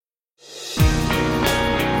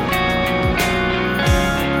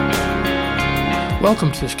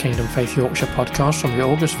Welcome to this Kingdom Faith Yorkshire podcast from the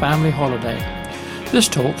August Family Holiday. This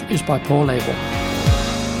talk is by Paul Abel.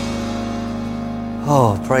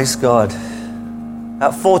 Oh, praise God.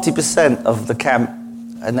 About 40% of the camp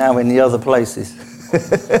are now in the other places.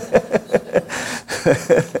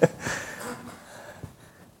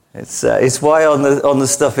 It's why on the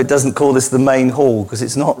stuff it doesn't call this the main hall, because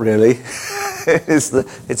it's not really. It's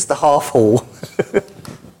the half hall.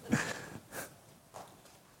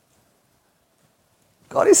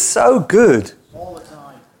 God is so good. All the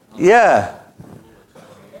time. Yeah.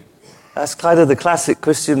 That's kind of the classic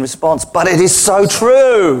Christian response. But it is so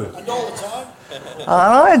true. And all the time.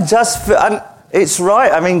 And it's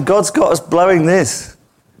right. I mean, God's got us blowing this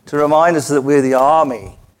to remind us that we're the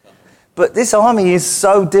army. But this army is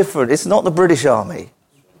so different. It's not the British army.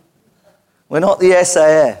 We're not the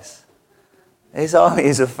SAS. This army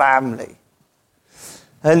is a family.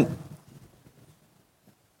 And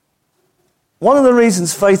one of the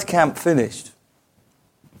reasons Faith Camp finished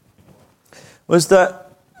was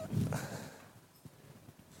that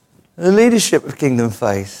the leadership of Kingdom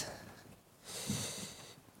Faith,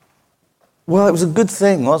 well, it was a good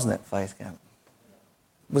thing, wasn't it, Faith Camp?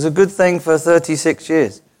 It was a good thing for 36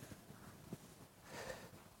 years.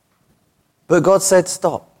 But God said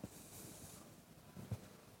stop.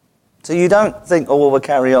 So you don't think, oh, well, we'll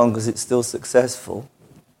carry on because it's still successful.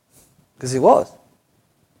 Because it was.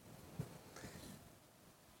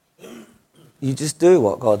 You just do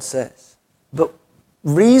what God says. But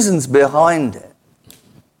reasons behind it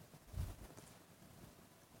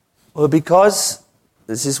were because,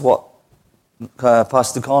 this is what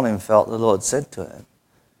Pastor Colin felt the Lord said to him,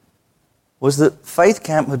 was that Faith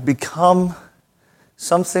Camp had become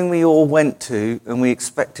something we all went to and we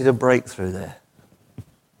expected a breakthrough there.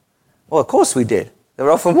 Well, of course we did.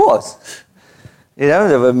 There often was. You know,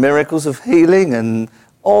 there were miracles of healing and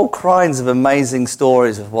all kinds of amazing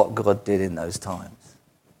stories of what God did in those times.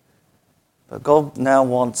 But God now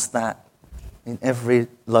wants that in every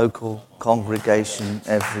local congregation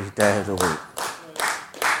every day of the week.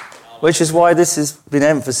 Which is why this has been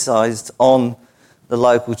emphasized on the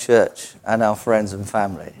local church and our friends and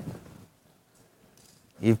family.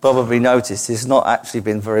 You've probably noticed it's not actually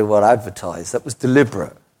been very well advertised. That was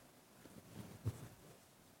deliberate.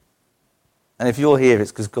 And if you're here,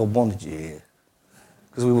 it's because God wanted you here.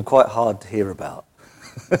 Because we were quite hard to hear about.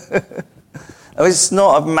 It's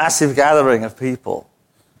not a massive gathering of people.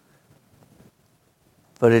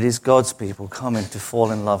 But it is God's people coming to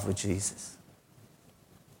fall in love with Jesus.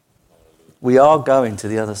 We are going to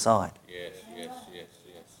the other side. Yes.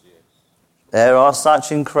 There are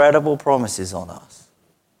such incredible promises on us.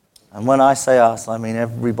 And when I say us, I mean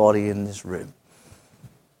everybody in this room.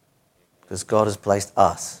 Because God has placed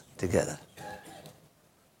us together.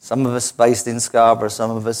 Some of us based in Scarborough, some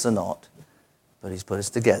of us are not. But he's put us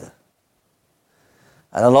together.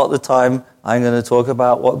 And a lot of the time, I'm going to talk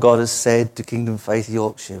about what God has said to Kingdom Faith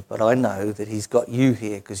Yorkshire. But I know that he's got you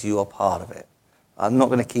here because you are part of it. I'm not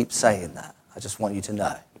going to keep saying that. I just want you to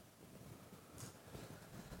know.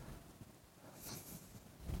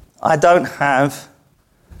 I don't have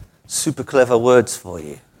super clever words for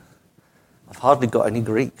you. I've hardly got any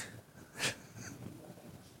Greek.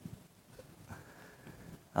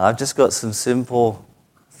 I've just got some simple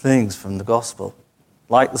things from the gospel.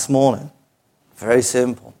 Like this morning. Very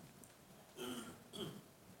simple.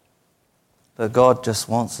 But God just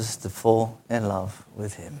wants us to fall in love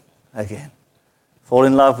with him again. Fall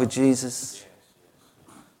in love with Jesus.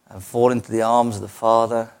 And fall into the arms of the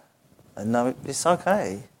Father. And know it's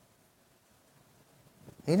okay.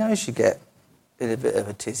 He knows you get in a bit of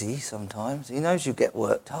a tizzy sometimes. He knows you get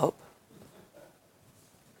worked up.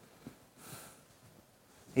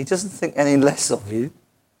 He doesn't think any less of you.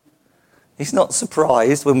 He's not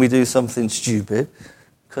surprised when we do something stupid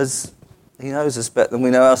because he knows us better than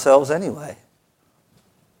we know ourselves anyway.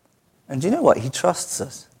 And do you know what? He trusts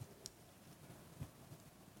us.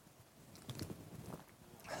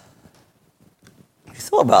 Have you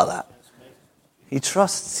thought about that? He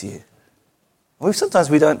trusts you. Sometimes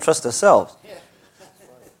we don't trust ourselves.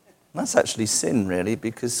 That's actually sin, really,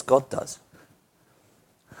 because God does.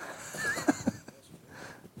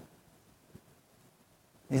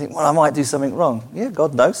 You think, well, I might do something wrong. Yeah,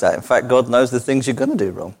 God knows that. In fact, God knows the things you're going to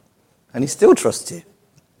do wrong. And he still trusts you.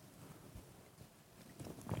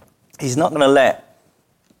 He's not going to let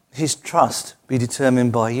his trust be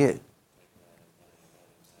determined by you.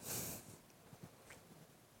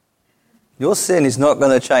 Your sin is not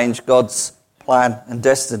going to change God's plan and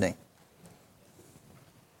destiny.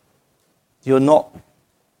 You're not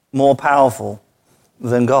more powerful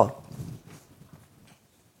than God.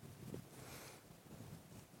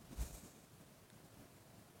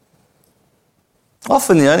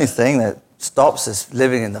 Often the only thing that stops us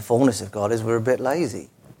living in the fullness of God is we're a bit lazy.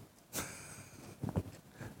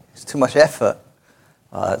 It's too much effort.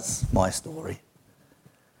 Well, that's my story.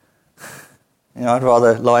 I'd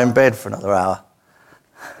rather lie in bed for another hour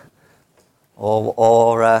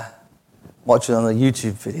or watch another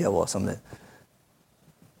YouTube video or something.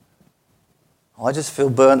 I just feel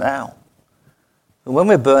burnt out. But when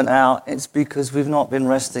we're burnt out, it's because we've not been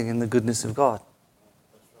resting in the goodness of God.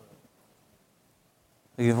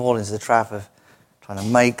 We fall into the trap of trying to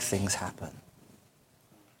make things happen.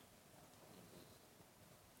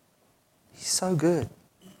 He's so good.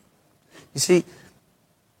 You see,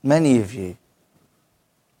 many of you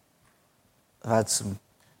have had some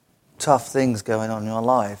tough things going on in your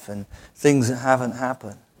life and things that haven't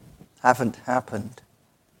happened.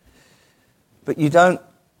 But you don't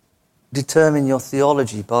determine your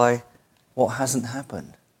theology by what hasn't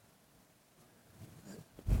happened.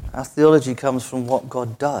 Our theology comes from what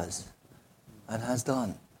God does and has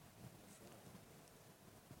done.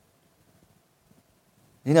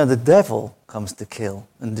 The devil comes to kill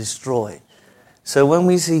and destroy. So when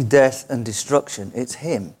we see death and destruction, it's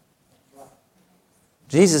him.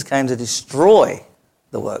 Jesus came to destroy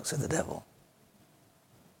the works of the devil.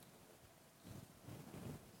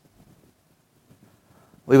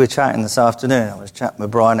 We were chatting this afternoon. I was chatting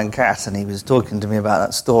with Brian and Kat, and he was talking to me about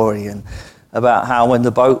that story and about how when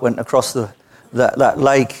the boat went across that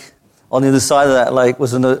lake, on the other side of that lake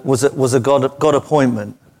was a God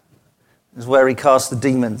appointment. It was where he cast the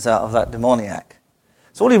demons out of that demoniac.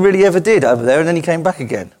 It's all he really ever did over there, and then he came back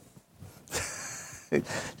again.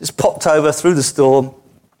 Just popped over through the storm.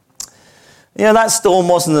 That storm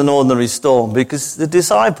wasn't an ordinary storm because the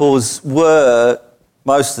disciples were,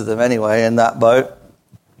 most of them anyway, in that boat,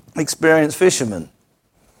 experienced fishermen.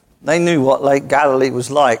 They knew what Lake Galilee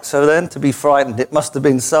was like, so then to be frightened, it must have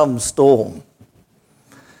been some storm.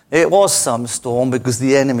 It was some storm because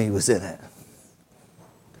the enemy was in it.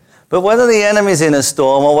 But whether the enemy's in a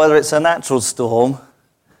storm or whether it's a natural storm,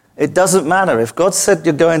 it doesn't matter. If God said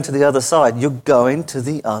you're going to the other side, you're going to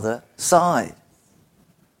the other side.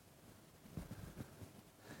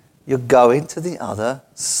 You're going to the other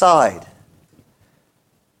side.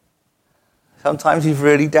 Sometimes you've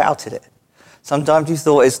really doubted it. Sometimes you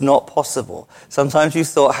thought it's not possible. Sometimes you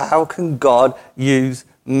thought, how can God use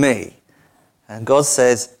me? And God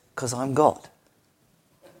says, because I'm God.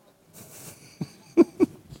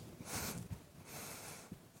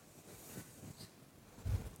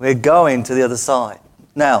 We're going to the other side.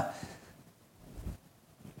 Now,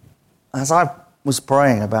 as I was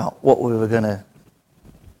praying about what we were going to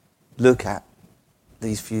look at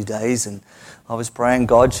these few days, and I was praying,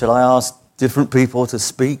 God, should I ask different people to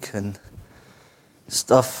speak and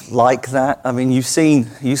stuff like that? I mean, you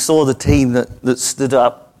saw the team that stood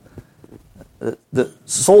up, that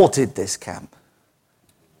sorted this camp.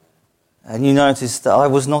 And you noticed that I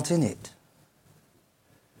was not in it.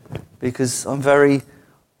 Because I'm very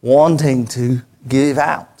wanting to give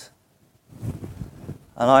out.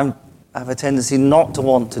 And I have a tendency not to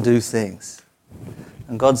want to do things.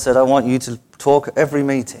 And God said, I want you to talk at every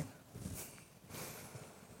meeting.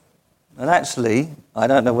 And actually, I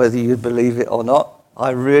don't know whether you'd believe it or not,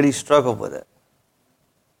 I really struggled with it.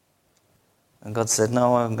 And God said,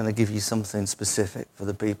 no, I'm going to give you something specific for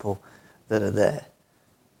the people that are there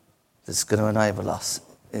that's going to enable us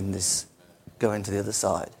in this going to the other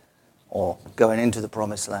side or going into the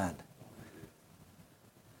promised land.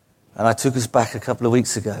 And I took us back a couple of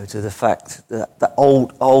weeks ago to the fact that that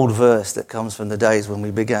old verse that comes from the days when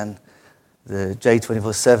we began the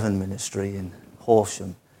J24/7 ministry in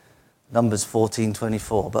Horsham, Numbers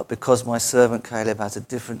 14:24. But because my servant Caleb has a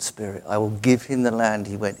different spirit, I will give him the land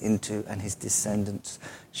he went into, and his descendants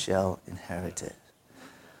shall inherit it.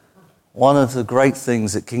 One of the great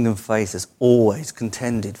things that Kingdom Faith has always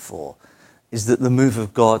contended for is that the move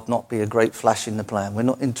of God not be a great flash in the pan. We're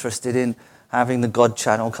not interested in having the God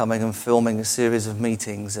channel coming and filming a series of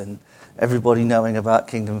meetings and everybody knowing about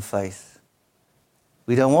Kingdom Faith.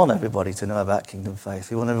 We don't want everybody to know about Kingdom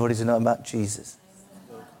Faith. We want everybody to know about Jesus.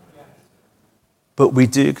 But we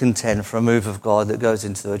do contend for a move of God that goes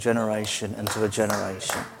into a generation and to a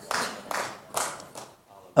generation.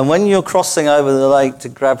 And when you're crossing over the lake to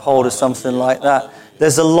grab hold of something like that,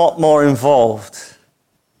 there's a lot more involved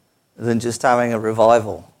than just having a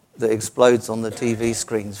revival that explodes on the TV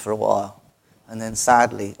screens for a while and then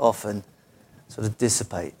sadly often sort of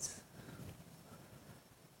dissipates.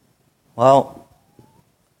 Well,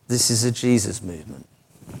 this is a Jesus movement.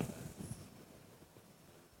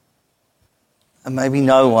 And maybe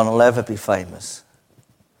no one will ever be famous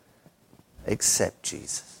except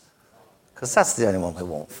Jesus. Because that's the only one we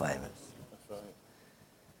want famous.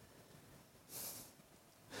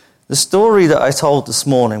 The story that I told this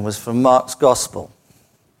morning was from Mark's Gospel.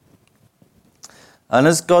 And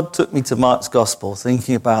as God took me to Mark's Gospel,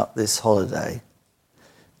 thinking about this holiday,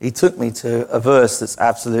 he took me to a verse that's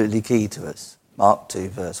absolutely key to us. Mark 2,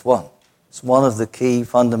 verse 1. It's one of the key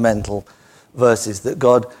fundamental verses that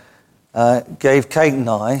God gave Kate and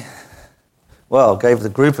I, gave the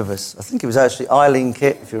group of us. I think it was actually Eileen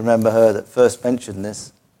Kitt, if you remember her, that first mentioned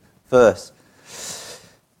this verse.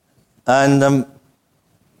 And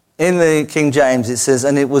in the King James it says,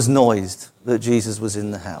 and it was noised that Jesus was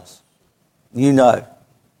in the house. You know,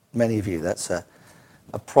 many of you, that's a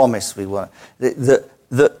promise we want.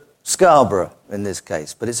 That Scarborough in this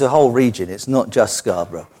case, but it's a whole region, it's not just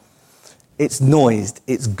Scarborough. It's noised,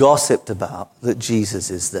 it's gossiped about that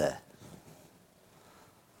Jesus is there.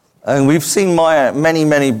 And we've seen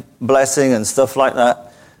many blessing and stuff like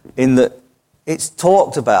that in that it's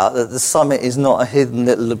talked about that the summit is not a hidden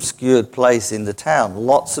little obscured place in the town.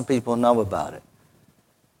 Lots of people know about it.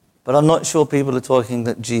 But I'm not sure people are talking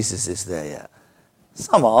that Jesus is there yet.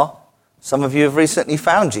 Some are. Some of you have recently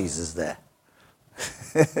found Jesus there.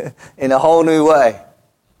 In a whole new way.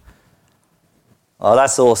 Oh,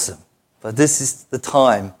 that's awesome. But this is the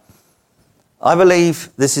time. I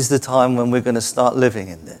believe this is the time when we're going to start living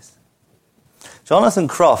in this. Jonathan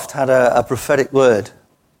Croft had a prophetic word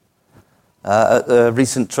at a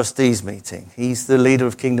recent trustees meeting. He's the leader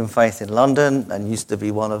of Kingdom Faith in London and used to be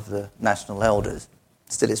one of the national elders.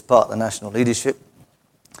 Still is part of the national leadership.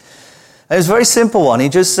 And it was a very simple one. He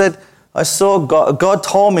just said, I saw God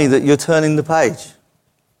told me that you're turning the page.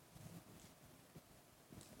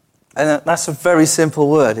 And that's a very simple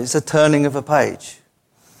word. It's a turning of a page.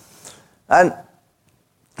 And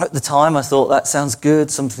at the time I thought that sounds good,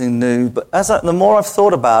 something new. But the more I've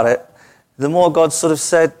thought about it, the more God sort of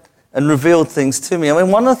said and revealed things to me. I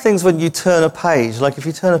mean, one of the things when you turn a page, like if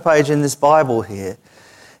you turn a page in this Bible here,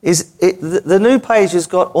 is the new page has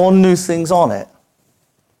got all new things on it.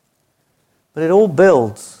 But it all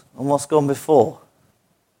builds on what's gone before.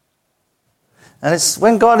 And it's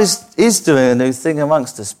when God is doing a new thing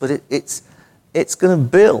amongst us, but it's going to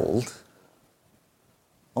build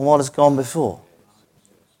on what has gone before.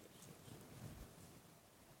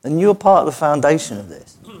 And you're part of the foundation of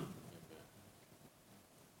this.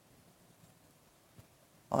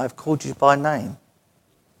 I've called you by name.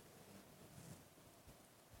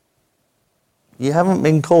 You haven't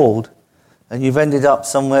been called and you've ended up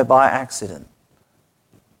somewhere by accident.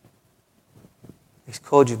 He's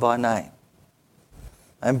called you by name.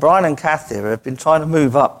 And Brian and Kathy have been trying to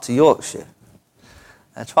move up to Yorkshire.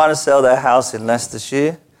 They're trying to sell their house in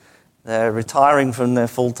Leicestershire. They're retiring from their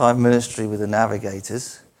full-time ministry with the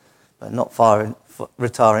Navigators, but not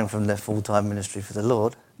retiring from their full-time ministry for the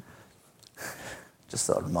Lord. Just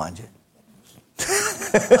thought I'd remind you.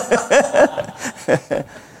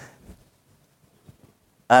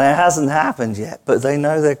 And it hasn't happened yet, but they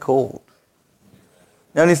know they're called.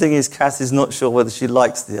 The only thing is, Kathy's not sure whether she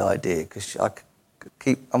likes the idea, because I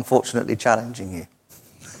keep, unfortunately, challenging you.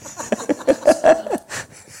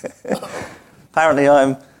 Apparently,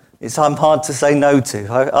 I'm hard to say no to.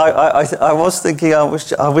 I was thinking, I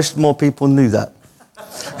wish more people knew that.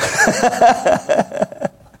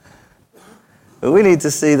 But we need to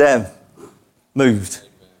see them moved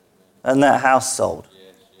and that house sold.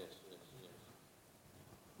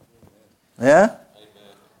 Yeah?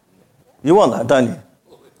 You want that, don't you?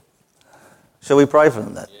 Shall we pray for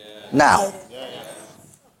them then? Now.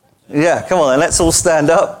 Yeah, come on then, let's all stand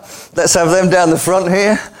up. Let's have them down the front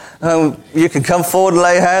here. You can come forward and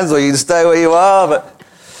lay hands, or you can stay where you are. But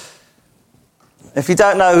if you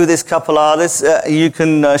don't know who this couple are, you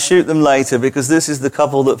can shoot them later, because this is the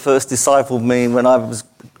couple that first discipled me when I was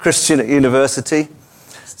Christian at university.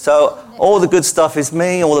 So all the good stuff is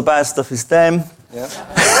me, all the bad stuff is them. Yeah.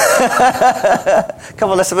 Come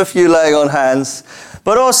on, let's have a few laying on hands.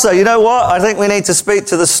 But also, you know what? I think we need to speak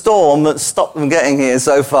to the storm that stopped them getting here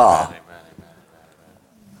so far.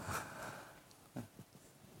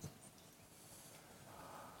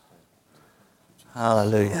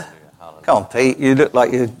 Hallelujah. Come on, Pete. You look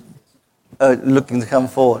like you're looking to come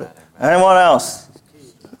forward. Anyone else?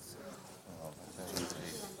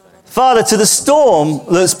 Father, to the storm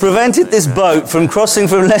that's prevented this boat from crossing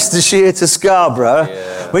from Leicestershire to Scarborough,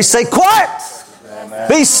 we say, quiet! Amen.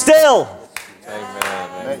 Be still! Amen.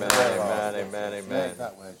 Amen.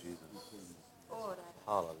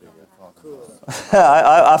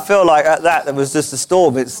 I feel like at that there was just a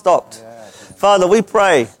storm. It stopped. Father, we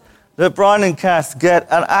pray that Brian and Kath get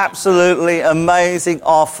an absolutely amazing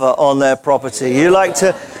offer on their property. You like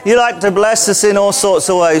to bless us in all sorts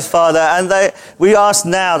of ways, Father, and we ask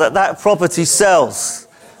now that property sells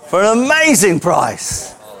for an amazing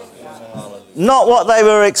price. Not what they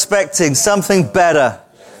were expecting, something better.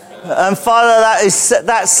 And Father,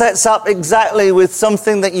 that sets up exactly with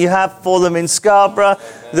something that you have for them in Scarborough,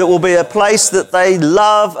 that will be a place that they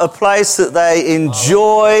love, a place that they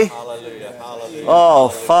enjoy. Oh,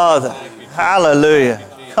 Father, hallelujah.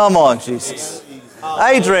 Come on, Jesus.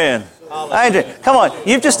 Adrian, come on.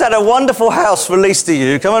 You've just had a wonderful house released to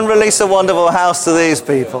you. Come and release a wonderful house to these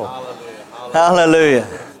people. Hallelujah.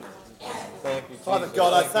 Father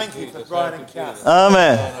God, I thank you for Brian and Kath.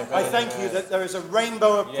 Amen. I thank you that there is a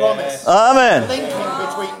rainbow of promise Amen. linking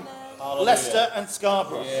between Leicester and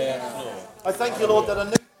Scarborough. I thank you, Lord, that a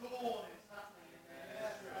new dawn is happening in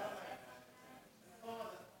their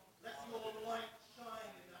Father, let your light shine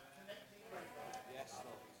in that connecting rainbow.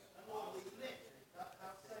 And Lord, we lift that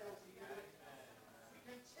sail to you. We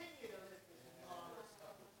continue to lift this marvelous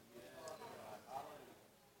stuff to you, Father.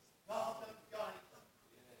 Guard them, guide them.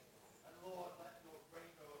 And Lord, let your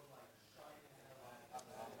rainbow of light shine in their lives.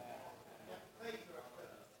 Let favor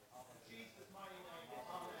occur. In Jesus' mighty name,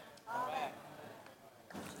 amen.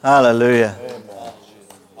 Hallelujah.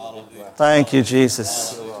 Thank you,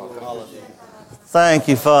 Jesus. Thank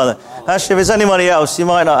you, Father. Actually, if there's anybody else, you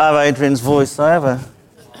might not have Adrian's voice. I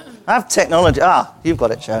have technology. You've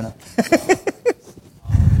got it, Shona.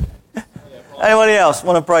 Anybody else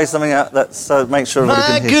want to pray something out that so make sure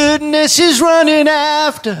everybody can hear? My goodness is running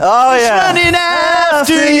after. Oh, yeah. Running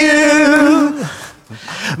after you.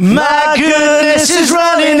 My goodness is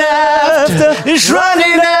running after. It's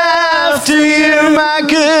running after you. My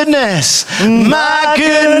goodness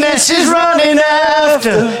is running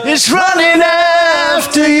after. It's running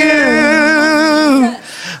after you.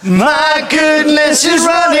 My goodness is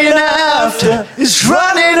running after. It's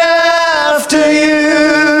running after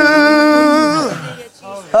you.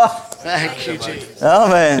 Thank you, Jesus.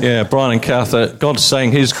 Amen. Yeah, Brian and Kath, God's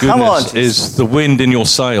saying His Come on, goodness is the wind in your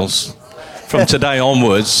sails. From today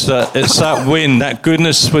onwards, it's that wind, that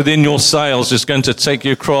goodness within your sails is going to take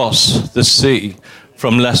you across the sea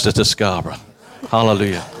from Leicester to Scarborough.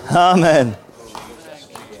 Hallelujah. Amen.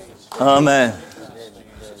 Amen.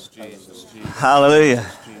 Hallelujah.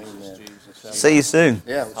 See you soon.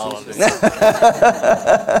 Yeah.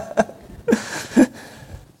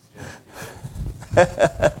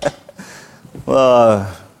 Whoa.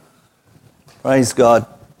 Praise God.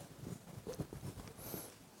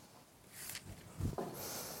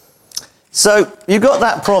 So you got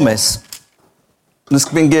that promise that's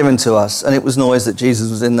been given to us, and it was noise that Jesus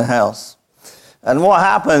was in the house. And what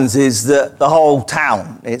happens is that the whole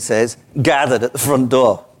town, it says, gathered at the front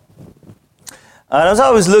door. And as I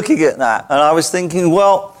was looking at that, and I was thinking,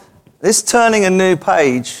 well, this turning a new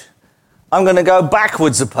page, I'm going to go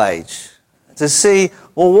backwards a page to see,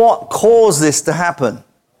 well, what caused this to happen?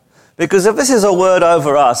 Because if this is a word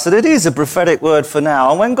over us, and it is a prophetic word for now,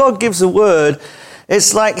 and when God gives a word,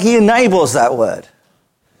 it's like He enables that word.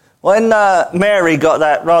 When Mary got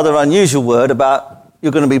that rather unusual word about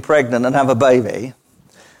you're going to be pregnant and have a baby,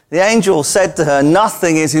 the angel said to her,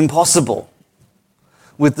 nothing is impossible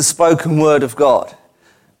with the spoken word of God.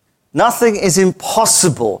 Nothing is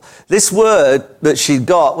impossible. This word that she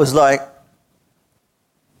got was like,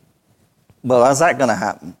 well, how's that going to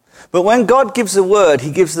happen? But when God gives a word,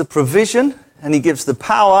 He gives the provision, and He gives the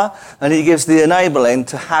power, and He gives the enabling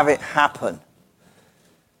to have it happen.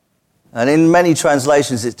 And in many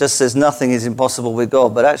translations, it just says nothing is impossible with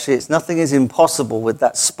God. But actually, it's nothing is impossible with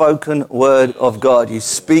that spoken word of God. You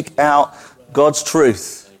speak out God's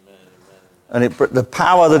truth. And the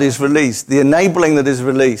power that is released, the enabling that is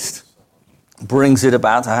released, brings it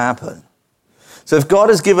about to happen. So if God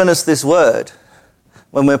has given us this word,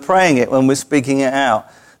 when we're praying it, when we're speaking it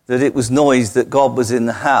out, that it was noise that God was in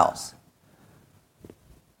the house,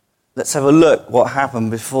 let's have a look what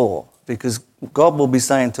happened before. Because God will be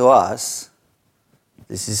saying to us,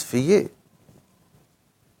 this is for you.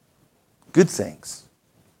 Good things.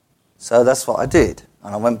 So that's what I did.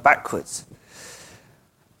 And I went backwards.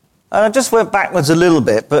 And I just went backwards a little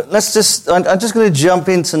bit, but I'm just going to jump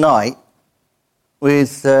in tonight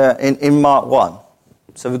with in Mark 1.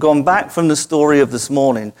 So we've gone back from the story of this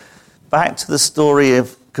morning, back to the story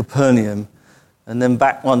of Capernaum, and then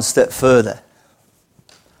back one step further.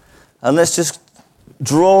 And let's just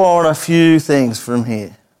draw on a few things from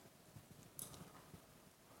here.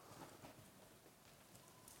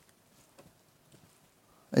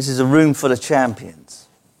 This is a room full of champions.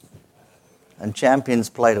 And champions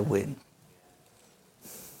play to win.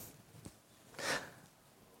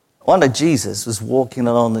 One day Jesus was walking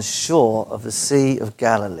along the shore of the Sea of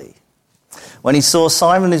Galilee when he saw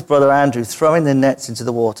Simon and his brother Andrew throwing their nets into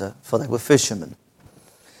the water, for they were fishermen.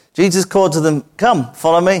 Jesus called to them, "Come,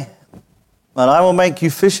 follow me, and I will make you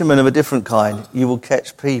fishermen of a different kind. You will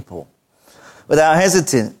catch people." Without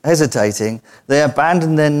hesitating, they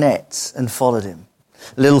abandoned their nets and followed him.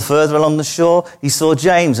 A little further along the shore, he saw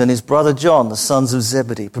James and his brother John, the sons of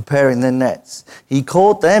Zebedee, preparing their nets. He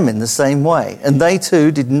caught them in the same way, and they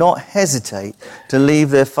too did not hesitate to leave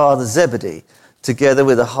their father Zebedee together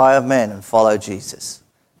with the hired men and follow Jesus.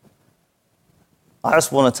 I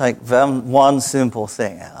just want to take one simple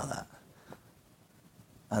thing out of that,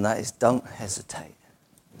 and that is don't hesitate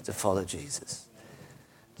to follow Jesus.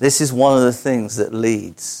 This is one of the things that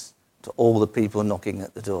leads to all the people knocking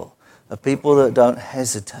at the door. The people that don't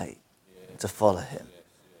hesitate to follow him.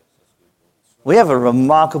 We have a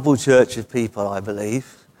remarkable church of people, I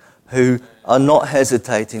believe, who are not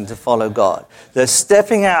hesitating to follow God. They're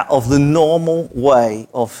stepping out of the normal way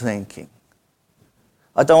of thinking.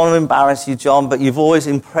 I don't want to embarrass you, John, but you've always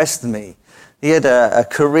impressed me. He had a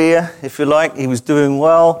career, if you like. He was doing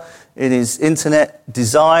well in his internet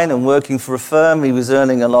design and working for a firm. He was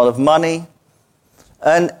earning a lot of money.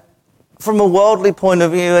 And from a worldly point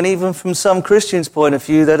of view, and even from some Christians' point of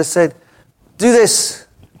view, they'd have said, do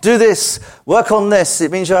this, work on this.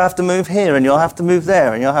 It means you'll have to move here, and you'll have to move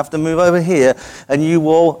there, and you'll have to move over here, and you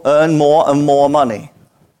will earn more and more money.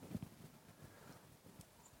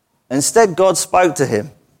 Instead, God spoke to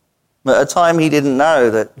him. At a time he didn't know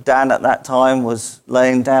that Dan at that time was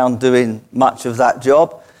laying down doing much of that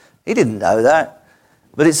job. He didn't know that.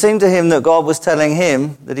 But it seemed to him that God was telling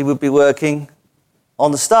him that he would be working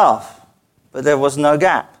on the staff. But there was no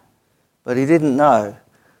gap. But he didn't know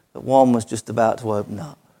that one was just about to open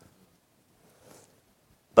up.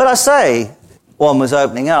 But I say one was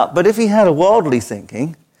opening up. But if he had a worldly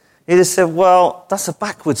thinking, he'd have said, well, that's a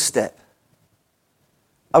backward step.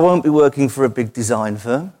 I won't be working for a big design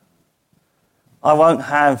firm. I won't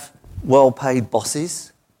have well-paid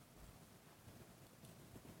bosses.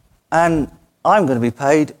 And I'm going to be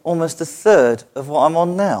paid almost a third of what I'm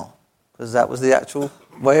on now. Because that was the actual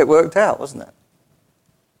way it worked out, wasn't it?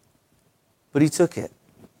 But he took it.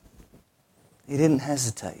 He didn't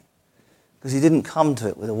hesitate. Because he didn't come to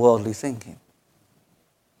it with a worldly thinking.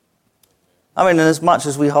 I mean, as much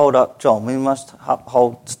as we hold up John, we must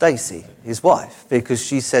uphold Stacey, his wife, because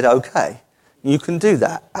she said, okay, you can do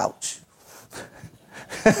that. Ouch.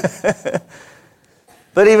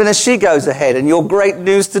 But even as she goes ahead, and your great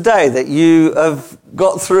news today that you have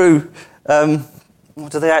got through,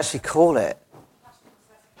 what do they actually call it?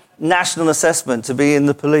 National assessment to be in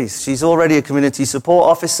the police. She's already a community support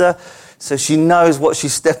officer, so she knows what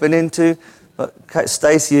she's stepping into. But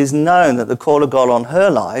Stacey has known that the call of God on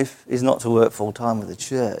her life is not to work full-time with the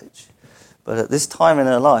church, but at this time in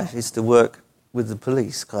her life is to work with the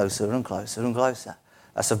police closer and closer and closer.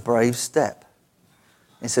 That's a brave step.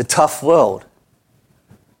 It's a tough world.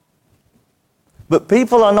 But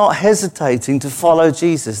people are not hesitating to follow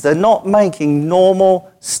Jesus. They're not making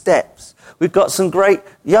normal steps. We've got some great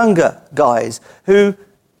younger guys who,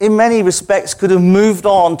 in many respects, could have moved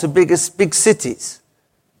on to big cities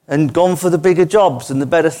and gone for the bigger jobs and the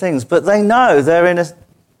better things. But they know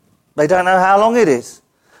they don't know how long it is.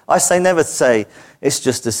 I say never say it's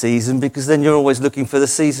just a season, because then you're always looking for the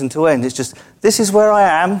season to end. It's just, this is where I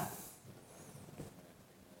am.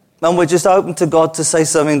 And we're just open to God to say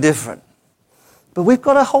something different. But we've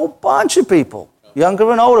got a whole bunch of people,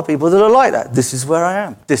 younger and older people, that are like that. This is where I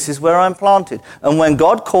am. This is where I'm planted. And when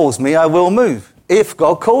God calls me, I will move, if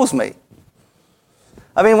God calls me.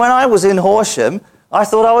 I mean, when I was in Horsham, I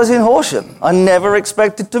thought I was in Horsham. I never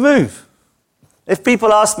expected to move. If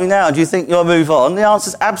people ask me now, do you think you'll move on? The answer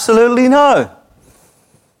is absolutely no.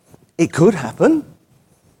 It could happen.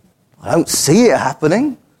 I don't see it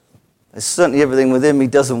happening. There's certainly everything within me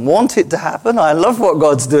doesn't want it to happen. I love what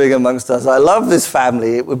God's doing amongst us. I love this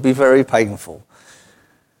family. It would be very painful.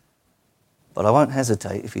 But I won't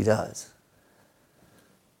hesitate if he does.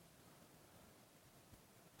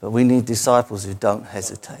 But we need disciples who don't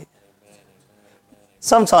hesitate.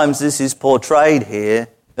 Sometimes this is portrayed here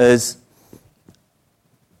as,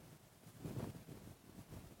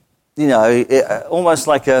 almost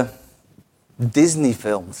like a Disney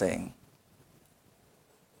film thing.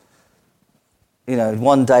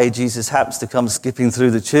 One day Jesus happens to come skipping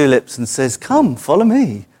through the tulips and says, come, follow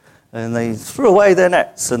me. And they threw away their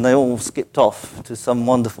nets and they all skipped off to some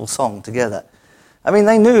wonderful song together. I mean,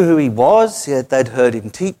 they knew who he was. They'd heard him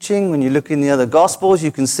teaching. When you look in the other Gospels,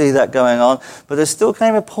 you can see that going on. But there still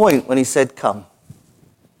came a point when he said, come.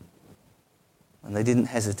 And they didn't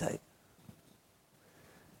hesitate.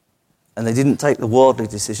 And they didn't take the worldly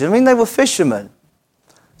decision. I mean, they were fishermen.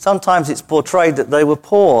 Sometimes it's portrayed that they were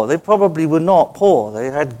poor. They probably were not poor. They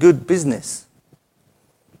had good business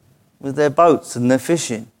with their boats and their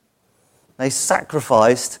fishing. They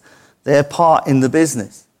sacrificed their part in the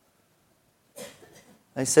business.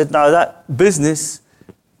 They said, no, that business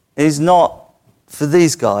is not, for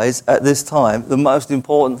these guys at this time, the most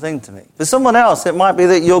important thing to me. For someone else, it might be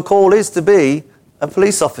that your call is to be a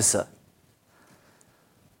police officer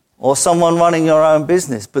or someone running your own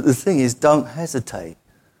business. But the thing is, don't hesitate.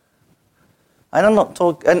 And I'm not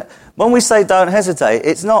talking. And when we say don't hesitate,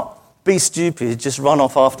 it's not be stupid, just run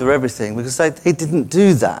off after everything, because they didn't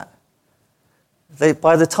do that.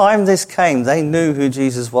 By the time this came, they knew who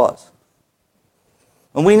Jesus was.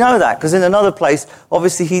 And we know that because in another place,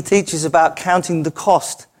 obviously, he teaches about counting the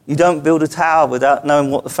cost. You don't build a tower without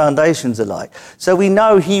knowing what the foundations are like. So we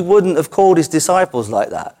know he wouldn't have called his disciples like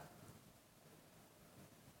that,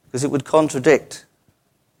 because it would contradict.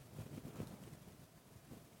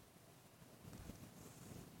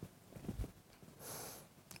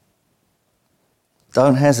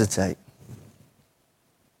 Don't hesitate.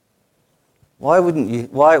 Why wouldn't you?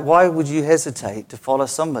 Why would you hesitate to follow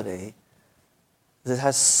somebody that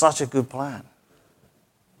has such a good plan?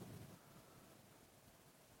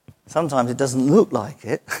 Sometimes it doesn't look like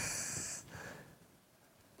it.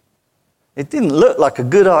 It didn't look like a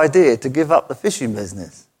good idea to give up the fishing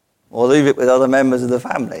business or leave it with other members of the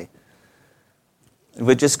family.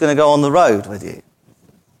 We're just going to go on the road with you.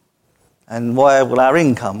 And where will our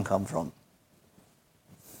income come from?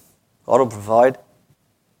 God will provide.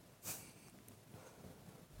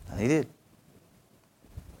 And he did.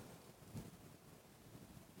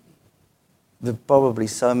 There are probably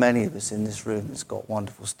so many of us in this room that's got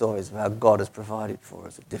wonderful stories of how God has provided for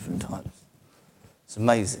us at different times. It's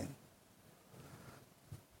amazing.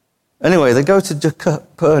 Anyway, they go to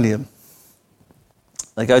Capernaum.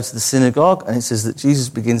 They go to the synagogue, and it says that Jesus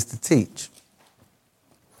begins to teach.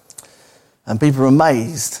 And people are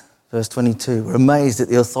amazed, verse 22, were amazed at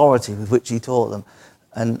the authority with which he taught them,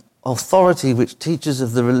 an authority which teachers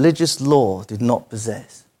of the religious law did not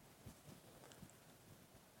possess.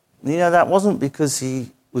 You know, that wasn't because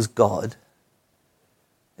he was God.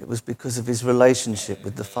 It was because of his relationship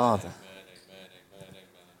with the Father.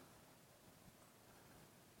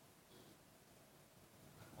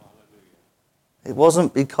 It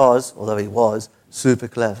wasn't because, although he was super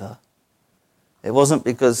clever, it wasn't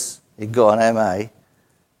because he got an MA,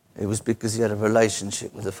 it was because he had a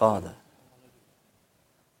relationship with the Father.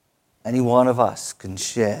 Any one of us can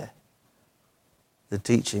share the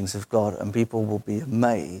teachings of God, and people will be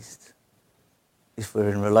amazed if we're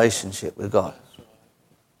in relationship with God.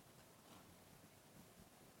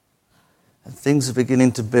 And things are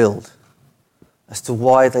beginning to build as to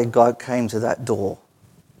why God came to that door.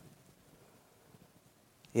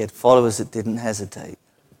 He had followers that didn't hesitate.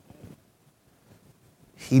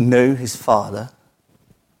 He knew his Father.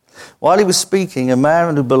 While he was speaking, a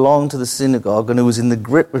man who belonged to the synagogue and who was in the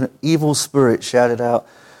grip of an evil spirit shouted out,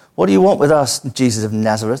 "What do you want with us, Jesus of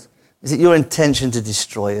Nazareth? Is it your intention to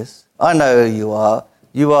destroy us? I know who you are.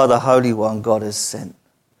 You are the Holy One God has sent."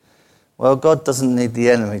 Well, God doesn't need the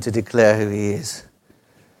enemy to declare who he is.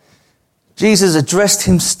 Jesus addressed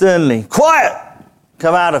him sternly. "Quiet!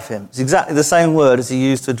 Come out of him." It's exactly the same word as he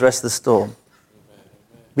used to address the storm.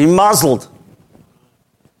 Be muzzled.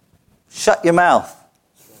 Shut your mouth.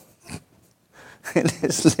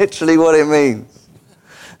 It's literally what it means.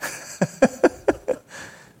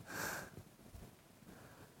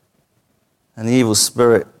 And the evil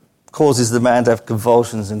spirit causes the man to have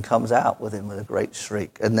convulsions and comes out with him with a great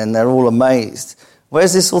shriek. And then they're all amazed.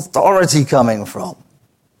 Where's this authority coming from?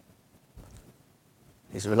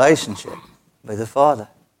 His relationship with the Father.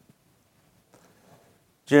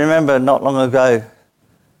 Do you remember not long ago,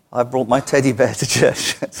 I brought my teddy bear to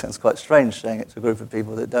church? It sounds quite strange saying it to a group of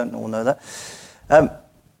people that don't all know that.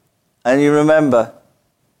 And you remember,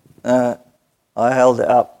 I held it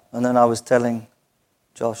up, and then I was telling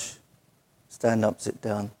Josh, stand up, sit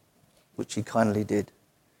down, which he kindly did.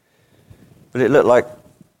 But it looked like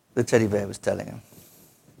the teddy bear was telling him.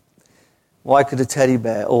 Why could a teddy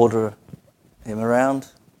bear order him around?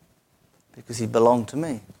 Because he belonged to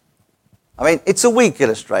me. I mean, it's a weak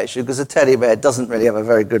illustration because a teddy bear doesn't really have a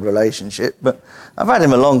very good relationship, but I've had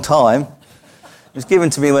him a long time. He was given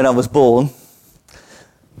to me when I was born.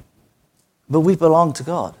 But we belong to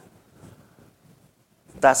God.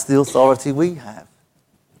 That's the authority we have.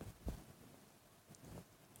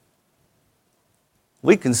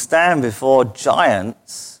 We can stand before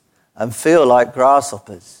giants and feel like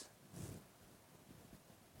grasshoppers.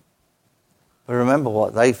 But remember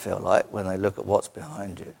what they feel like when they look at what's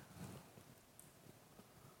behind you.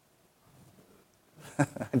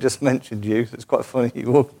 I just mentioned you. It's quite funny.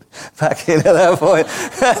 You walked back in at that point.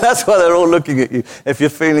 That's why they're all looking at you. If you're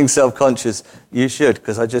feeling self-conscious, you should,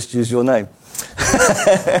 because I just used your name.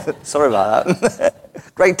 Sorry about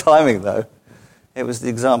that. Great timing, though. It was the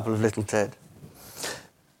example of little Ted.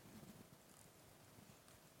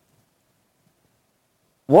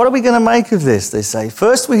 What are we going to make of this, they say?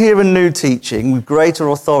 First, we hear a new teaching with greater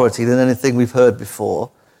authority than anything we've heard before.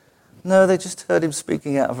 No, they just heard him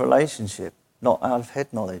speaking out of relationship, not out of head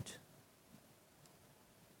knowledge.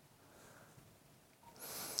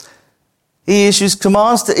 He issues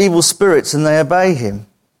commands to evil spirits and they obey him.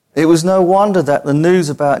 It was no wonder that the news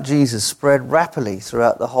about Jesus spread rapidly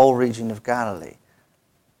throughout the whole region of Galilee.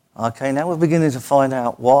 Okay, now we're beginning to find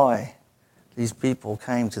out why these people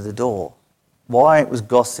came to the door. Why it was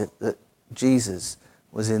gossip that Jesus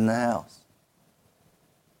was in the house.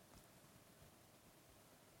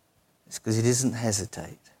 It's because he doesn't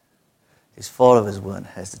hesitate. His followers weren't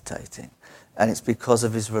hesitating. And it's because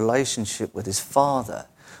of his relationship with his Father,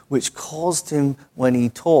 which caused him, when he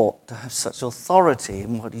taught, to have such authority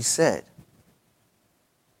in what he said.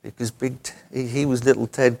 Because he was little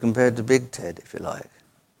Ted compared to big Ted, if you like.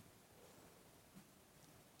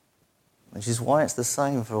 Which is why it's the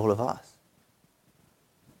same for all of us.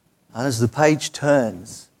 And as the page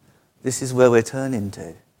turns, this is where we're turning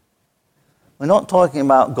to. We're not talking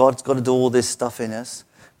about God's got to do all this stuff in us.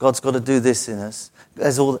 God's got to do this in us.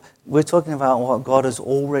 We're talking about what God has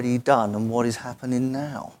already done and what is happening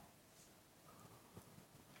now.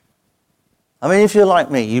 I mean, if you're like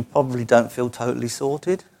me, you probably don't feel totally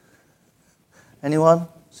sorted. Anyone?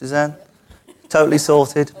 Suzanne? Totally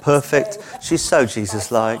sorted, perfect. She's so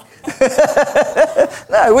Jesus-like.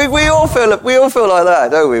 No, we all feel like that,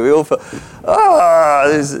 don't we? We all feel,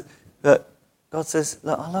 but God says,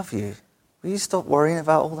 look, I love you. Will you stop worrying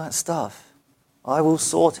about all that stuff? I will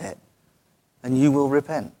sort it, and you will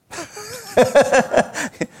repent.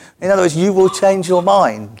 In other words, you will change your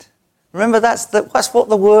mind. Remember, that's what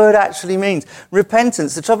the word actually means.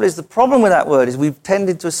 Repentance. The trouble is, the problem with that word is we've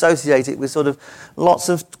tended to associate it with sort of lots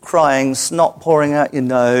of crying, snot pouring out your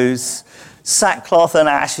nose, sackcloth and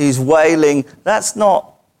ashes, wailing. That's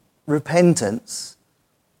not repentance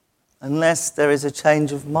unless there is a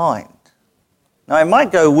change of mind. Now, it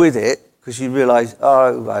might go with it because you realise,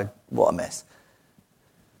 what a mess.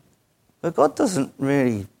 But God doesn't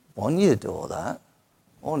really want you to do all that.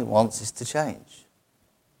 All he wants is to change.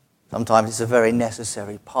 Sometimes it's a very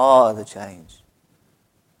necessary part of the change.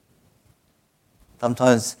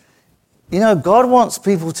 Sometimes, God wants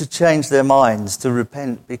people to change their minds, to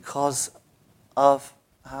repent because of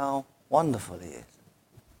how wonderful he is.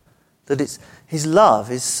 That his love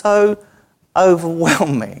is so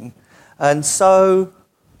overwhelming and so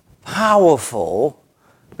powerful,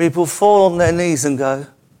 people fall on their knees and go,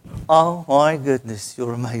 oh my goodness,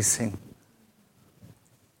 you're amazing.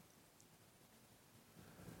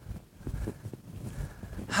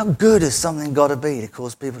 How good has something got to be to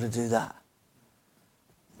cause people to do that?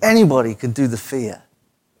 Anybody can do the fear.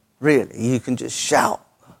 Really, you can just shout.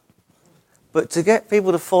 But to get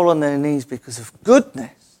people to fall on their knees because of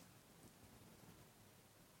goodness.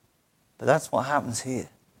 But that's what happens here.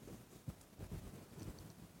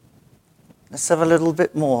 Let's have a little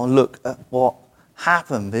bit more look at what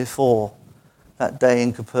happened before that day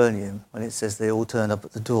in Capernaum when it says they all turned up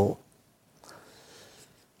at the door.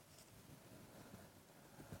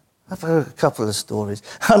 I've heard a couple of stories.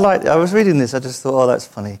 I was reading this, I just thought, that's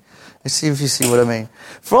funny. Let's see if you see what I mean.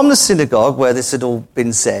 From the synagogue where this had all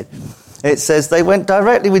been said, it says they went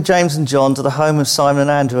directly with James and John to the home of Simon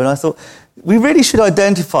and Andrew. And I thought, we really should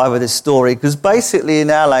identify with this story because basically in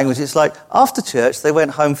our language it's like after church they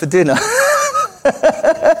went home for dinner.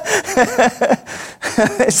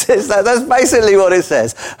 It says that's basically what it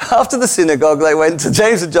says. After the synagogue they went to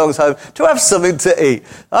James and John's home to have something to eat.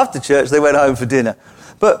 After church they went home for dinner.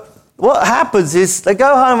 But what happens is they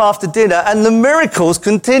go home after dinner and the miracles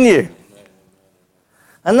continue.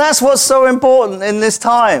 And that's what's so important in this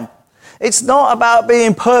time. It's not about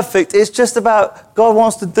being perfect. It's just about God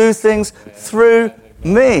wants to do things through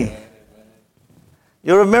me.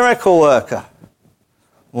 You're a miracle worker.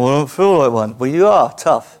 Well, I don't feel like one. Well, you are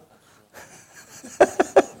tough.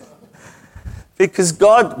 Because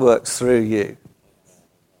God works through you.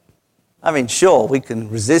 I mean, sure, we can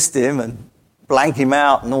resist him and blank him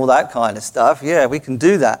out and all that kind of stuff. Yeah, we can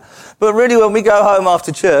do that. But really, when we go home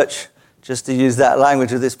after church, just to use that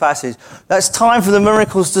language of this passage, that's time for the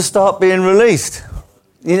miracles to start being released.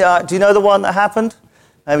 Do you know the one that happened?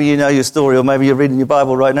 Maybe you know your story, or maybe you're reading your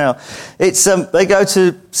Bible right now. It's they go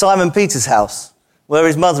to Simon Peter's house, where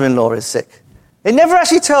his mother-in-law is sick. It never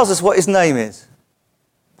actually tells us what his name is.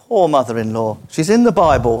 Poor mother-in-law. She's in the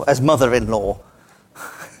Bible as mother-in-law.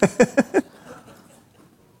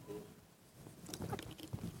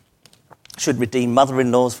 Should redeem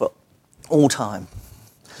mother-in-laws for all time.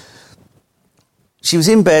 She was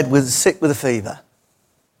in bed sick with a fever.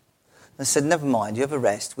 They said, never mind, you have a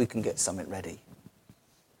rest, we can get something ready.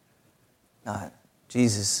 No,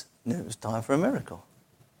 Jesus knew it was time for a miracle.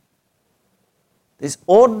 This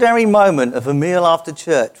ordinary moment of a meal after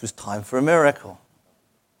church was time for a miracle.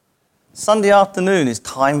 Sunday afternoon is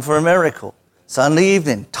time for a miracle. Sunday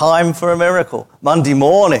evening, time for a miracle. Monday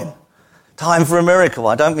morning, time for a miracle.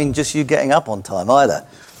 I don't mean just you getting up on time either.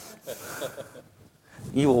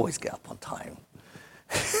 You always get up on time.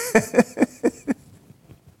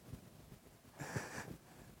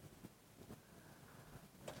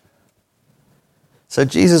 So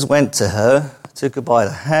Jesus went to her, took her by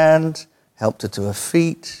the hand, helped her to her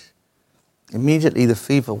feet. Immediately the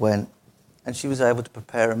fever went, and she was able to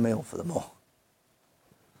prepare a meal for them all.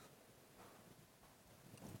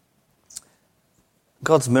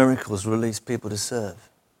 God's miracles release people to serve.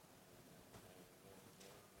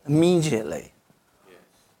 Immediately.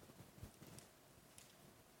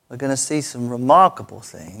 We're going to see some remarkable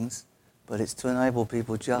things, but it's to enable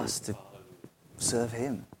people just to serve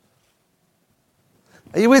Him.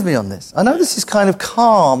 Are you with me on this? I know this is kind of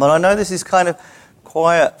calm, and I know this is kind of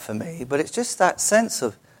quiet for me, but it's just that sense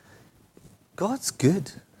of God's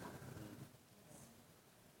good.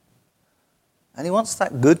 And He wants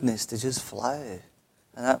that goodness to just flow,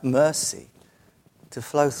 and that mercy to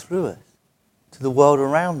flow through us, to the world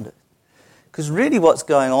around us. Because really what's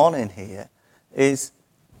going on in here is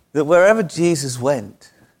that wherever Jesus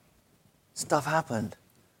went, stuff happened.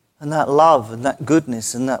 And that love and that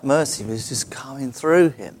goodness and that mercy was just coming through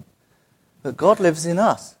Him. But God lives in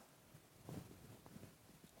us.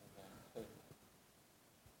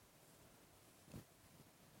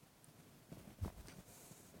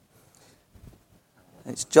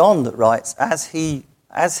 It's John that writes, as he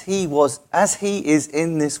is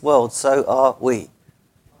in this world, so are we.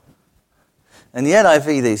 And the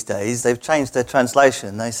NIV these days, they've changed their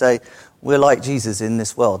translation. They say, we're like Jesus in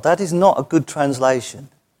this world. That is not a good translation.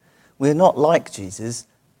 We're not like Jesus.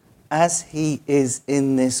 As He is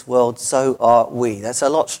in this world, so are we. That's a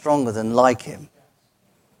lot stronger than like Him.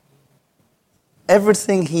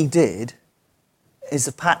 Everything He did is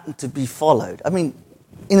a pattern to be followed. I mean,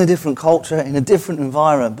 in a different culture, in a different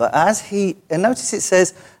environment, but and notice it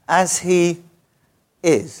says, as He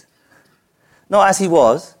is. Not as He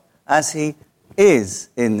was, as He is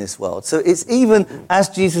in this world. So it's even as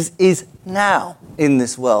Jesus is now in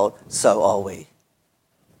this world, so are we.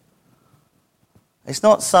 It's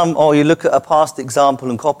not you look at a past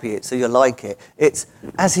example and copy it so you like it. It's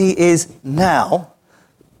as He is now,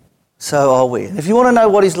 so are we. And if you want to know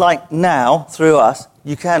what He's like now through us,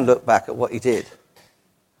 you can look back at what He did.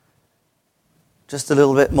 Just a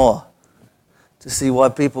little bit more to see why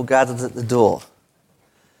people gathered at the door.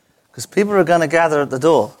 Because people are going to gather at the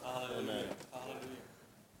door. Amen.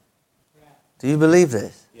 Do you believe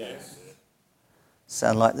this? Yes.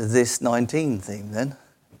 Sound like the This 19 theme then.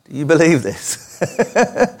 Do you believe this?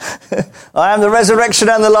 I am the resurrection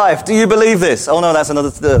and the life. Do you believe this? Oh no, that's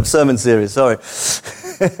another sermon series, sorry.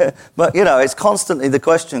 But it's constantly the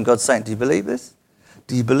question God's saying, do you believe this?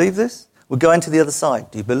 Do you believe this? We're going to the other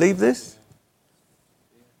side. Do you believe this?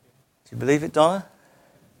 Do you believe it, Donna?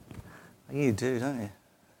 You do, don't you?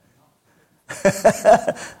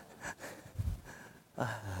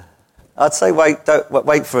 I'd say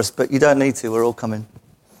wait for us, but you don't need to. We're all coming.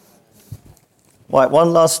 Right,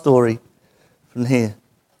 one last story from here.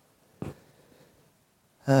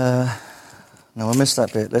 No, I missed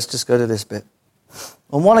that bit. Let's just go to this bit.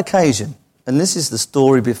 On one occasion, and this is the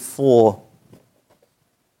story before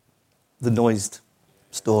the noised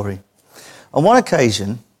story. On one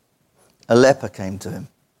occasion, a leper came to him,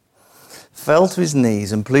 fell to his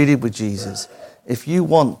knees and pleaded with Jesus, if you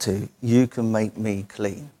want to, you can make me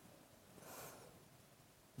clean.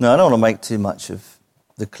 Now, I don't want to make too much of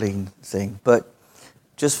the clean thing, but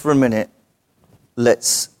just for a minute,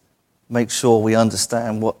 let's make sure we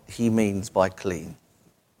understand what he means by clean.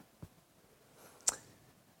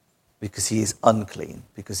 Because he is unclean,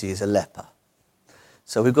 because he is a leper.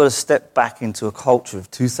 So we've got to step back into a culture of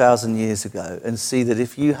 2,000 years ago and see that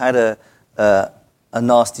if you had a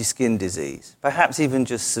nasty skin disease, perhaps even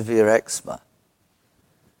just severe eczema,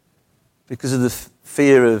 because of the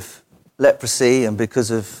fear of leprosy and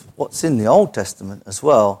because of what's in the Old Testament as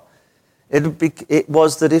well, it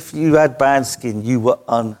was that if you had bad skin, you were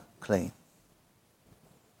unclean.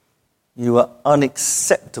 You were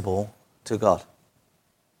unacceptable to God.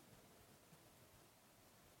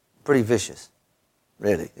 Pretty vicious.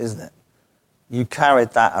 really, isn't it? You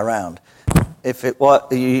carried that around. If it were,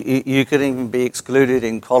 you could even be excluded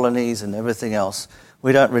in colonies and everything else.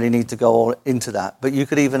 We don't really need to go all into that. But you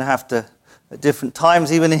could even have to, at different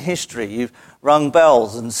times, even in history, you've rung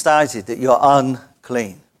bells and stated that you're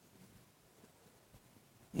unclean.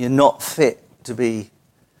 You're not fit to be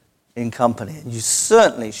in company. And you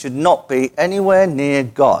certainly should not be anywhere near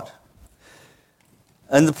God.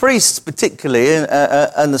 And the priests particularly,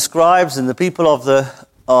 and the scribes and the people of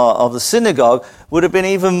the synagogue would have been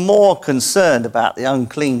even more concerned about the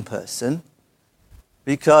unclean person,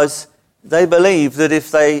 because they believed that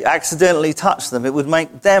if they accidentally touched them, it would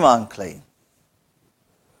make them unclean.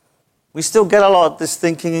 We still get a lot of this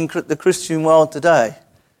thinking in the Christian world today.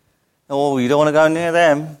 Oh, you don't want to go near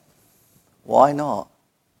them. Why not?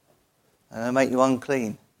 And they make you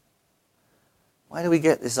unclean. Where do we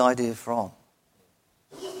get this idea from?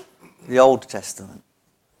 The Old Testament.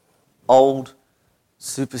 Old,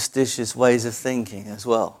 superstitious ways of thinking as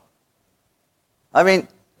well. I mean,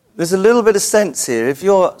 there's a little bit of sense here. If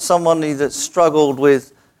you're somebody that's struggled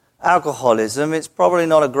with alcoholism, it's probably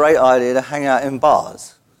not a great idea to hang out in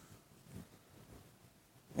bars.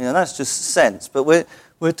 You know, that's just sense. But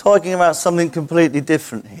we're talking about something completely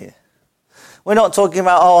different here. We're not talking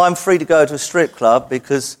about, I'm free to go to a strip club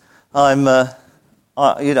because I'm a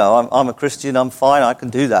Christian, I'm fine, I can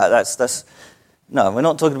do that. No, we're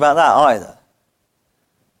not talking about that either.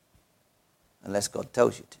 Unless God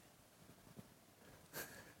tells you to.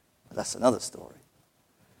 But that's another story.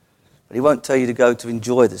 But he won't tell you to go to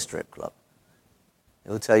enjoy the strip club.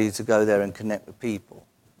 He'll tell you to go there and connect with people.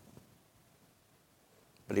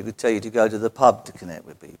 But he would tell you to go to the pub to connect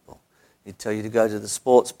with people. He'd tell you to go to the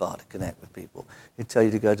sports bar to connect with people. He'd tell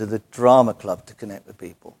you to go to the drama club to connect with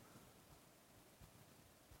people.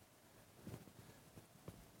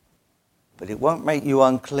 But it won't make you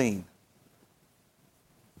unclean.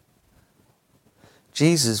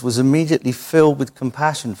 Jesus was immediately filled with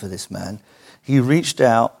compassion for this man. He reached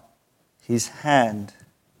out his hand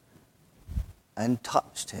and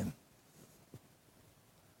touched him.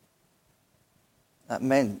 That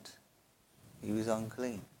meant he was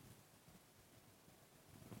unclean.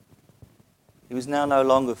 He was now no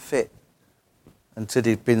longer fit until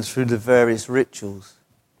he'd been through the various rituals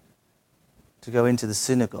to go into the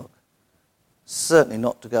synagogue. Certainly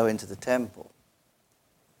not to go into the temple,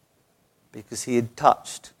 because he had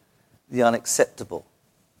touched the unacceptable.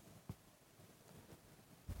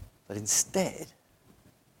 But instead,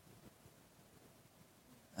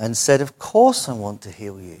 and said, of course I want to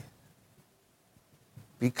heal you.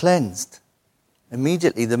 Be cleansed.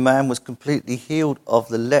 Immediately the man was completely healed of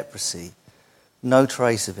the leprosy. No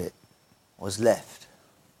trace of it was left.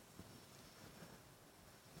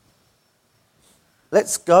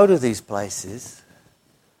 Let's go to these places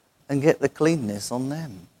and get the cleanness on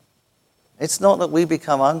them. It's not that we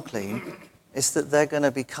become unclean, it's that they're going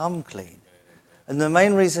to become clean. And the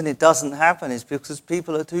main reason it doesn't happen is because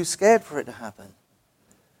people are too scared for it to happen.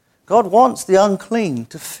 God wants the unclean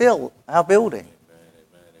to fill our building.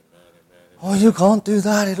 Oh, you can't do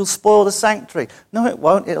that, it'll spoil the sanctuary. No, it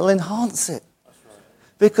won't, it'll enhance it.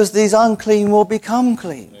 Because these unclean will become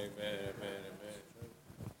clean.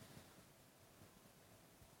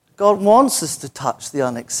 God wants us to touch the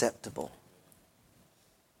unacceptable.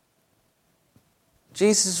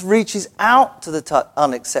 Jesus reaches out to the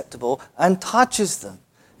unacceptable and touches them.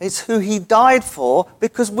 It's who he died for,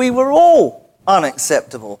 because we were all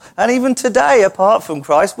unacceptable. And even today, apart from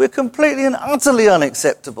Christ, we're completely and utterly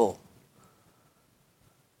unacceptable.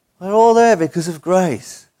 We're all there because of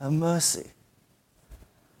grace and mercy.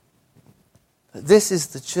 But this is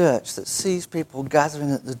the church that sees people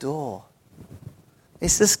gathering at the door.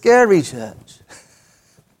 It's a scary church.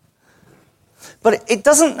 But it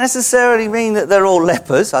doesn't necessarily mean that they're all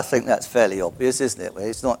lepers. I think that's fairly obvious, isn't it?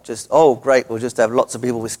 It's not just, oh, great, we'll just have lots of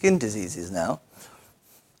people with skin diseases now.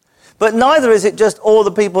 But neither is it just all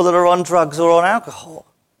the people that are on drugs or on alcohol.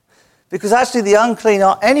 Because actually the unclean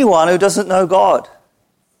are anyone who doesn't know God.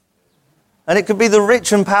 And it could be the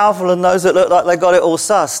rich and powerful and those that look like they got it all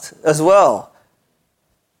sussed as well.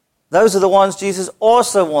 Those are the ones Jesus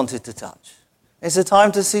also wanted to touch. It's a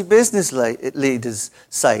time to see business leaders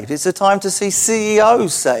saved. It's a time to see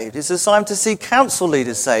CEOs saved. It's a time to see council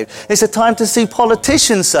leaders saved. It's a time to see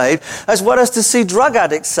politicians saved, as well as to see drug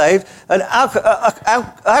addicts saved and I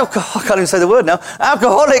can't even say the word now,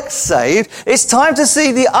 alcoholics saved. It's time to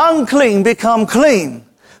see the unclean become clean,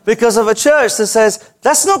 because of a church that says,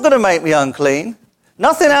 that's not going to make me unclean.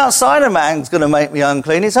 Nothing outside of man's going to make me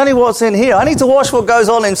unclean. It's only what's in here. I need to wash what goes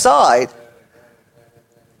on inside.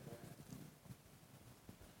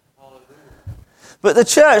 But the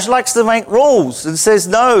church likes to make rules and says,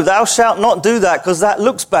 no, thou shalt not do that because that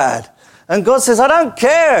looks bad. And God says, I don't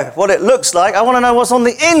care what it looks like. I want to know what's on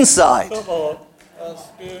the inside. Come on. That's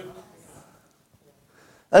good.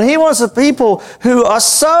 And he wants a people who are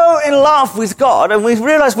so in love with God, and we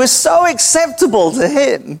realize we're so acceptable to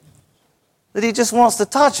him that he just wants to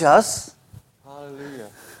touch us. Hallelujah.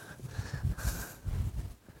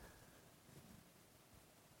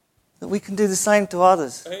 That we can do the same to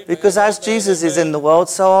others. Because as Jesus is in the world,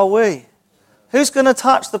 so are we. Who's going to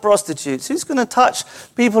touch the prostitutes? Who's going to touch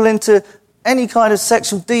people into any kind of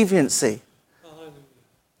sexual deviancy?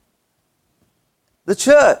 The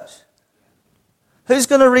church. Who's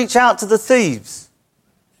going to reach out to the thieves?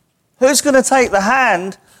 Who's going to take the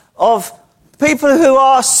hand of people who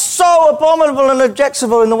are so abominable and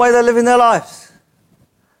objectionable in the way they're living their lives?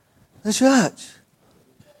 The church.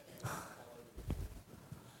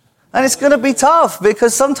 And it's going to be tough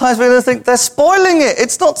because sometimes we're going to think they're spoiling it.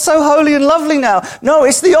 It's not so holy and lovely now. No,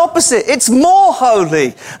 it's the opposite. It's more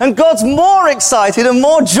holy. And God's more excited and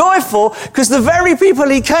more joyful because the very people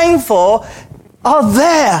he came for are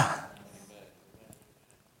there.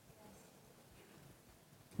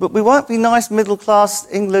 But we won't be nice middle-class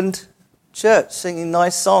England church singing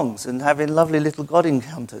nice songs and having lovely little God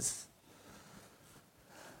encounters.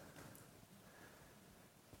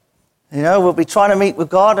 You know, we'll be trying to meet with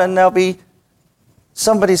God and there'll be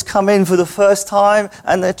somebody's come in for the first time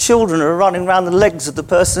and their children are running around the legs of the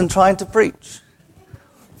person trying to preach.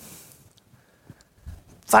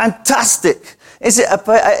 Fantastic. Is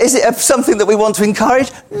it something that we want to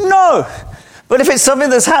encourage? No. But if it's something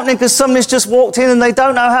that's happening because somebody's just walked in and they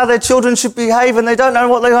don't know how their children should behave and they don't know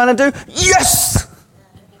what they're going to do, yes!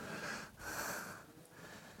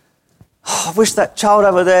 Oh, I wish that child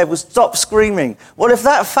over there would stop screaming. What if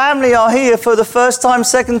that family are here for the first time,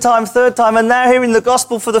 second time, third time, and they're hearing the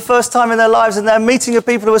gospel for the first time in their lives and they're meeting a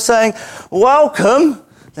people who are saying, welcome,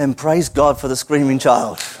 then praise God for the screaming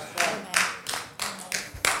child.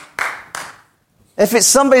 If it's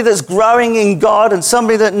somebody that's growing in God and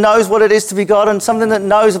somebody that knows what it is to be God and something that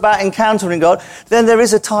knows about encountering God, then there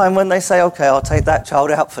is a time when they say, okay, I'll take that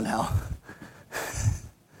child out for now.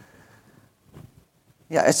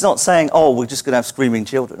 Yeah, it's not saying, oh, we're just going to have screaming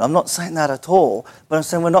children. I'm not saying that at all, but I'm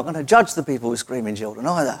saying we're not going to judge the people with screaming children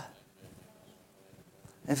either.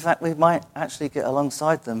 In fact, we might actually get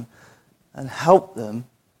alongside them and help them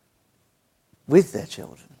with their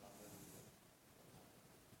children.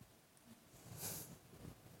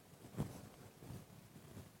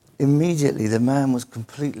 Immediately, the man was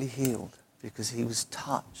completely healed because he was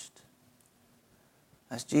touched.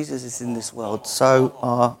 As Jesus is in this world, so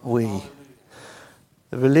are we.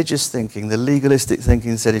 The religious thinking, the legalistic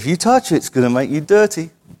thinking said, if you touch it, it's going to make you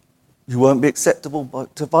dirty. You won't be acceptable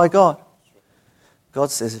by God.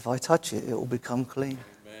 God says, if I touch it, it will become clean.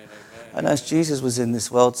 Amen. And as Jesus was in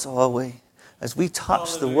this world, so are we. As we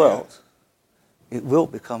touch the world, it will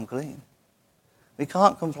become clean. We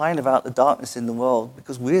can't complain about the darkness in the world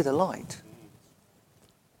because we're the light.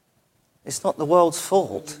 It's not the world's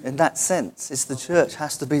fault in that sense. It's the church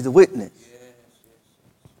has to be the witness.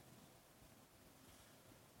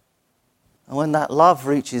 And when that love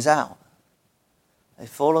reaches out, they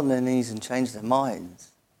fall on their knees and change their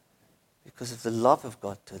minds because of the love of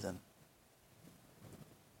God to them.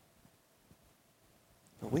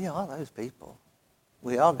 But we are those people.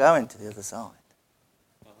 We are going to the other side.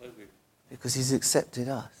 Because he's accepted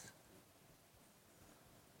us.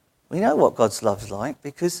 We know what God's love's like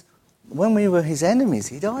because when we were his enemies,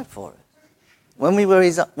 he died for us. When we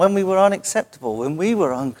were unacceptable, when we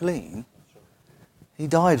were unclean, he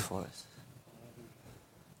died for us.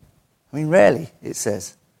 I mean, rarely, it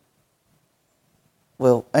says,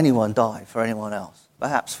 will anyone die for anyone else.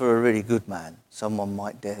 Perhaps for a really good man, someone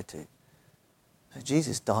might dare to. But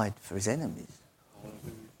Jesus died for his enemies.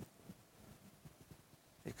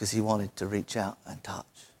 Because he wanted to reach out and touch.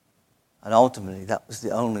 And ultimately, that was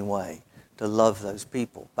the only way to love those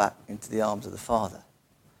people back into the arms of the Father,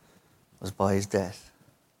 was by his death.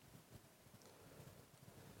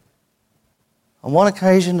 On one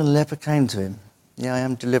occasion, a leper came to him. Yeah, I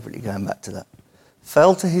am deliberately going back to that.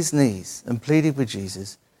 Fell to his knees and pleaded with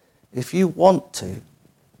Jesus, if you want to,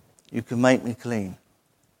 you can make me clean.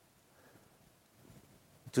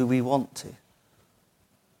 Do we want to?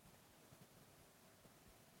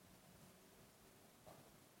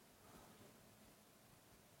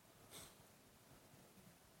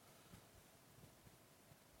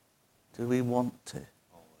 Do we want to?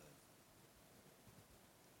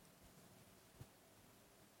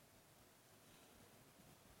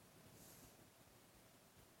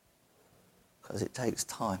 Because it takes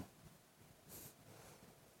time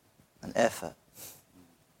and effort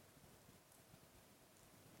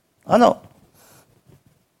I'm not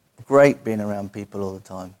great being around people all the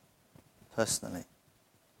time, personally.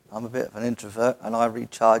 I'm a bit of an introvert, and I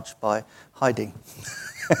recharge by hiding.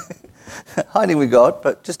 Hiding with God,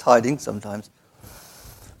 but just hiding sometimes.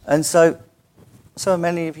 And so are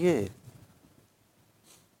many of you.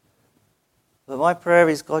 But my prayer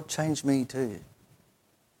is, God, change me too.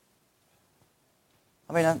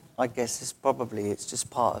 I mean, I guess it's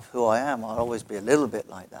just part of who I am. I'll always be a little bit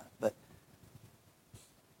like that. But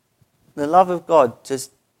the love of God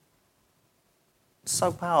just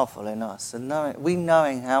so powerful in us, and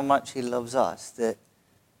knowing how much He loves us, that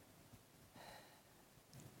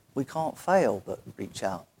we can't fail but reach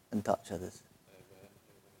out and touch others.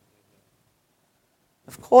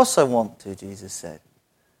 Of course I want to, Jesus said.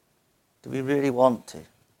 Do we really want to?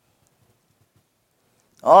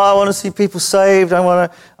 Oh, I want to see people saved.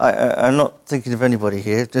 I'm not thinking of anybody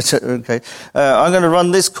here. Okay. I'm going to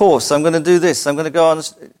run this course. I'm going to do this. I'm going to go on.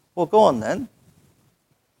 Well, go on then.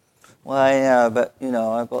 Well, yeah, but,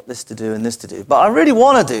 I've got this to do and this to do. But I really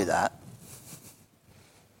want to do that.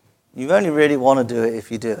 You only really want to do it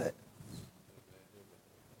if you do it.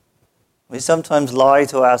 We sometimes lie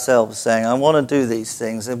to ourselves saying, I want to do these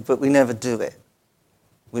things, but we never do it,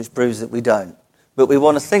 which proves that we don't. But we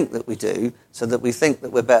want to think that we do, so that we think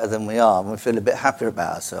that we're better than we are, and we feel a bit happier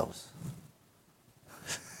about ourselves.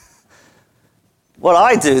 Well,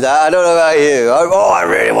 I do that. I don't know about you. I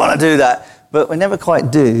really want to do that. But we never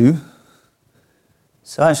quite do.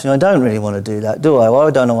 So actually, I don't really want to do that, do I? Well,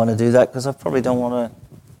 I don't want to do that because I probably don't want to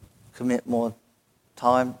commit more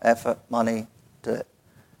time, effort, money to it.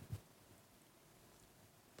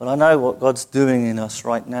 But I know what God's doing in us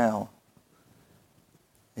right now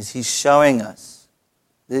is He's showing us,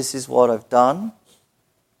 this is what I've done,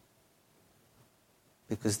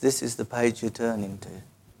 because this is the page you're turning to.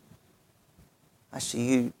 Actually,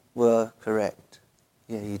 you were correct.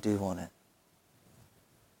 Yeah, you do want it.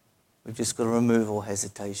 We've just got to remove all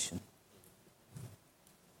hesitation.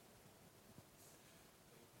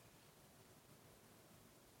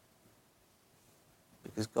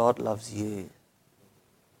 Because God loves you.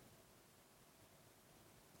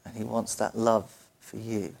 And He wants that love for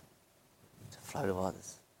you to flow to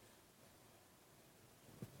others.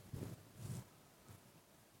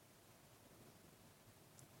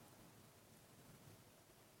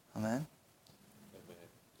 Amen?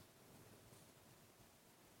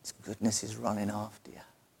 His goodness is running after you.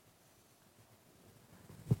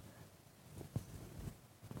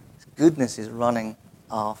 His goodness is running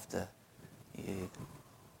after you.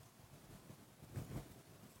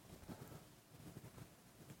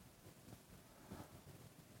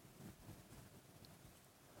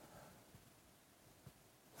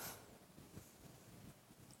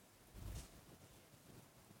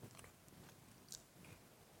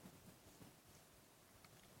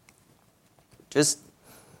 Just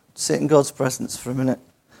sit in God's presence for a minute.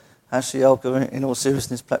 Actually, Elka, in all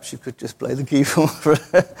seriousness, perhaps you could just play the keyboard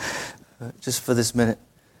just for this minute.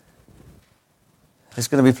 There's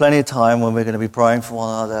going to be plenty of time when we're going to be praying for one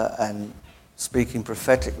another and speaking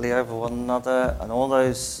prophetically over one another and all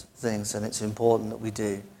those things, and it's important that we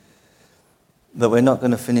do. But we're not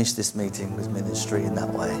going to finish this meeting with ministry in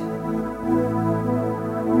that way.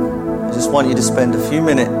 I just want you to spend a few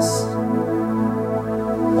minutes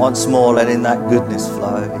once more letting that goodness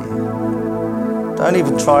flow over you. Don't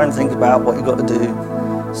even try and think about what you've got to do.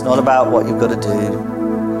 It's not about what you've got to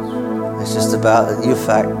the It's just about the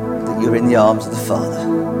fact that you're in the arms of the Father.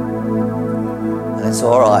 And it's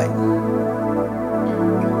all right.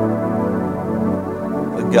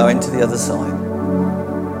 We're going to the other side.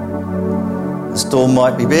 The storm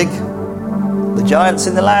might be big. The giants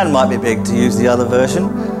in the land might be big, to use the other version.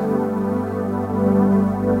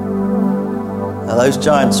 Now those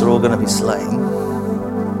giants are all going to be slain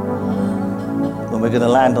when we're going to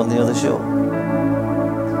land on the other shore.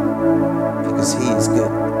 Because He is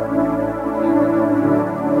good.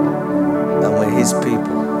 And we're His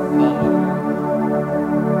people.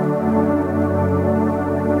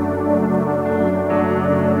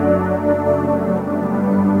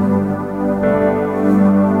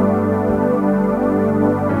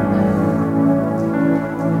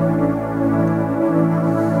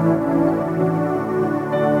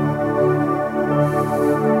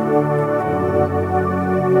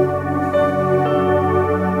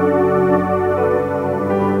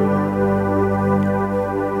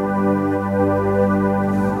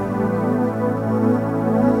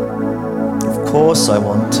 I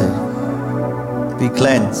want to be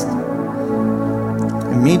cleansed.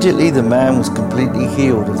 Immediately the man was completely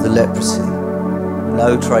healed of the leprosy.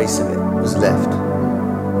 No trace of it was left.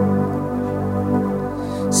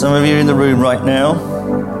 Some of you in the room right now,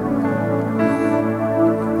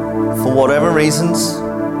 for whatever reasons,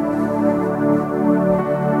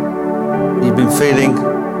 you've been feeling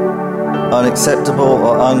unacceptable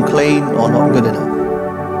or unclean or not good enough.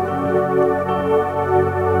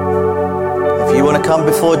 If you want to come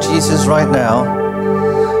before Jesus right now,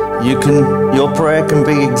 your prayer can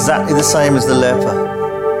be exactly the same as the leper.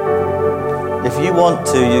 If you want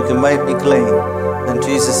to, you can make me clean. And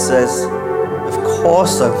Jesus says, of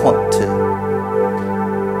course I want to.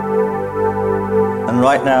 And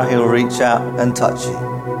right now he'll reach out and touch you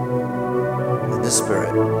with the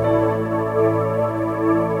Spirit.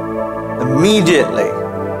 Immediately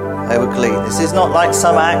they were clean. This is not like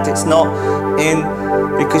some act. It's not in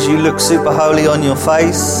because you look super holy on your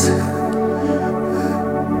face.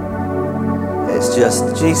 It's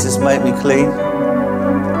just, Jesus made me clean,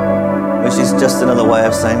 which is just another way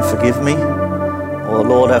of saying, forgive me, or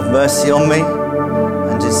Lord, have mercy on me.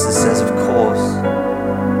 And Jesus says, of course.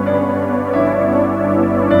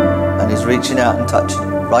 And he's reaching out and touching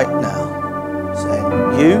you right now, saying,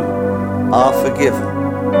 you are forgiven.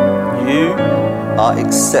 You are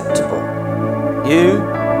acceptable. You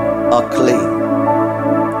are clean.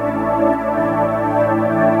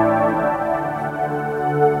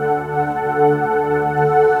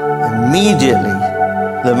 Immediately,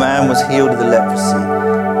 the man was healed of the leprosy.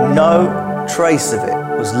 No trace of it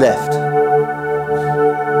was left.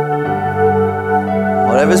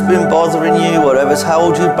 Whatever's been bothering you, whatever's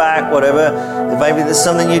held you back, whatever, maybe there's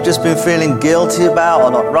something you've just been feeling guilty about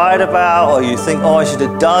or not right about, or you think, oh, I should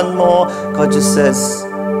have done more. God just says,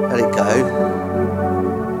 let it go.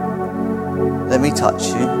 Let me touch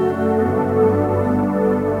you.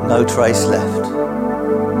 No trace left.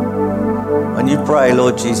 When you pray,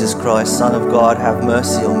 Lord Jesus Christ, Son of God, have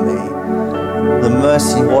mercy on me, the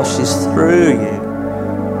mercy washes through you.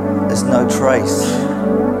 There's no trace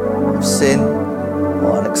of sin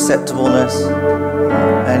or unacceptableness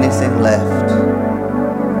or anything left.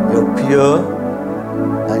 You're pure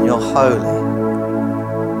and you're holy.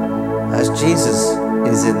 As Jesus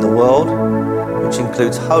is in the world, which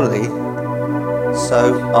includes holy,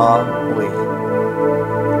 so are we.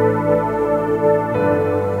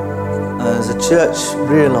 As the church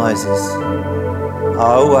realizes,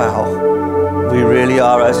 oh wow, we really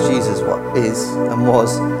are as Jesus is and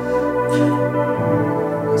was,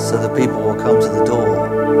 so the people will come to the door.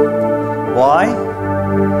 Why?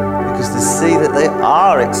 Because they see that they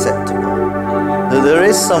are acceptable, that there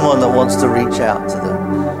is someone that wants to reach out to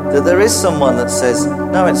them, that there is someone that says,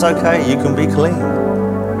 no, it's okay, you can be clean.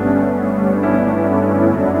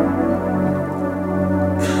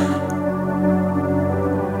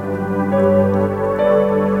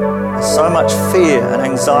 So much fear and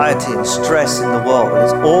anxiety and stress in the world, and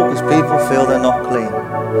it's all because people feel they're not clean.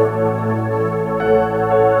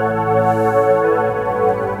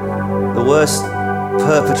 The worst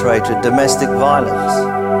perpetrator of domestic violence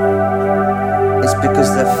is because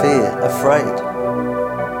they're afraid.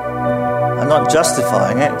 I'm not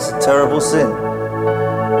justifying it, it's a terrible sin.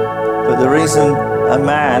 But the reason a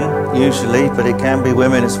man, usually, but it can be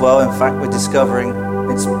women as well, in fact we're discovering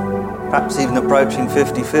it's perhaps even approaching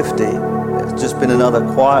 50-50. It's just been another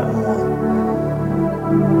quiet one.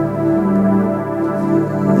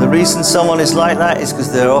 The reason someone is like that is because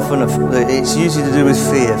they're often, it's usually to do with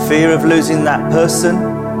fear. Fear of losing that person.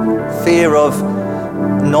 Fear of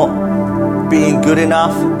not being good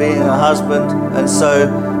enough, being a husband. And so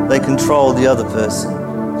they control the other person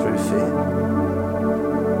through fear.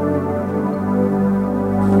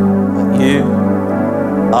 But you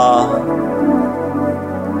are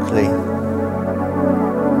clean.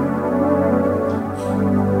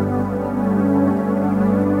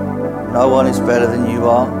 No one is better than you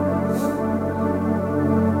are.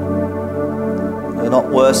 You're not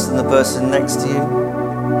worse than the person next to you.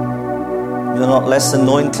 You're not less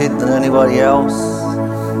anointed than anybody else.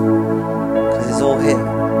 Because it's all Him.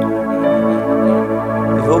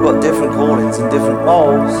 We've all got different callings and different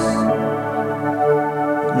roles.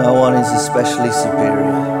 No one is especially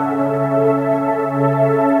superior.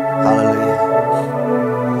 Hallelujah.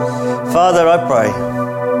 Father, I pray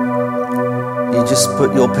you just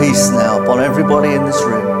put your peace now upon everybody in this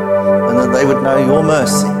room, and that they would know your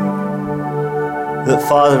mercy. That,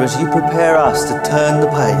 Father, as you prepare us to turn the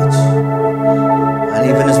page, and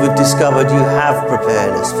even as we've discovered you have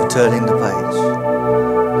prepared us for turning the page,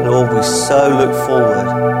 Lord, we so look forward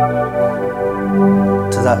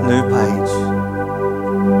to that new page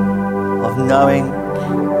of knowing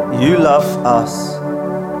you love us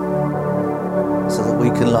so that we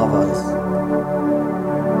can love others.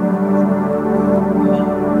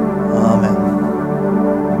 Amen.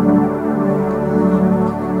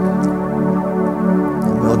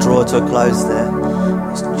 And we'll draw to a close there.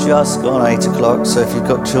 It's just gone 8 o'clock, so if you've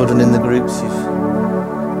got children in the groups, you've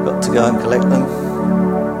got to go and collect them.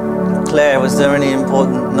 Claire, was there any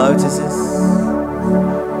important notices?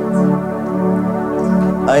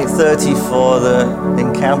 8:30 for the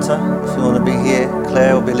encounter. If you want to be here,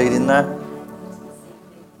 Claire will be leading that.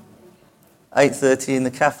 8:30 in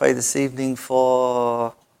the cafe this evening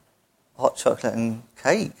for hot chocolate and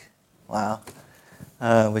cake. Wow.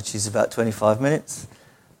 Which is about 25 minutes.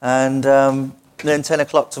 And then 10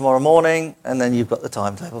 o'clock tomorrow morning, and then you've got the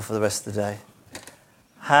timetable for the rest of the day.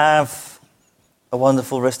 Have a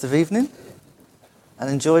wonderful rest of evening and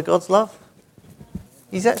enjoy God's love.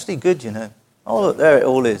 He's actually good, you know. Oh, look, there it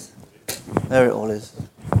all is. There it all is.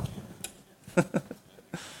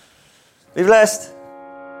 Be blessed.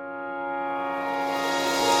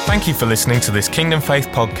 Thank you for listening to this Kingdom Faith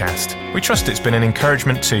podcast. We trust it's been an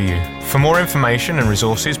encouragement to you. For more information and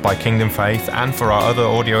resources by Kingdom Faith and for our other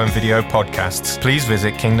audio and video podcasts, please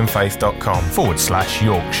visit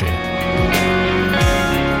kingdomfaith.com/Yorkshire.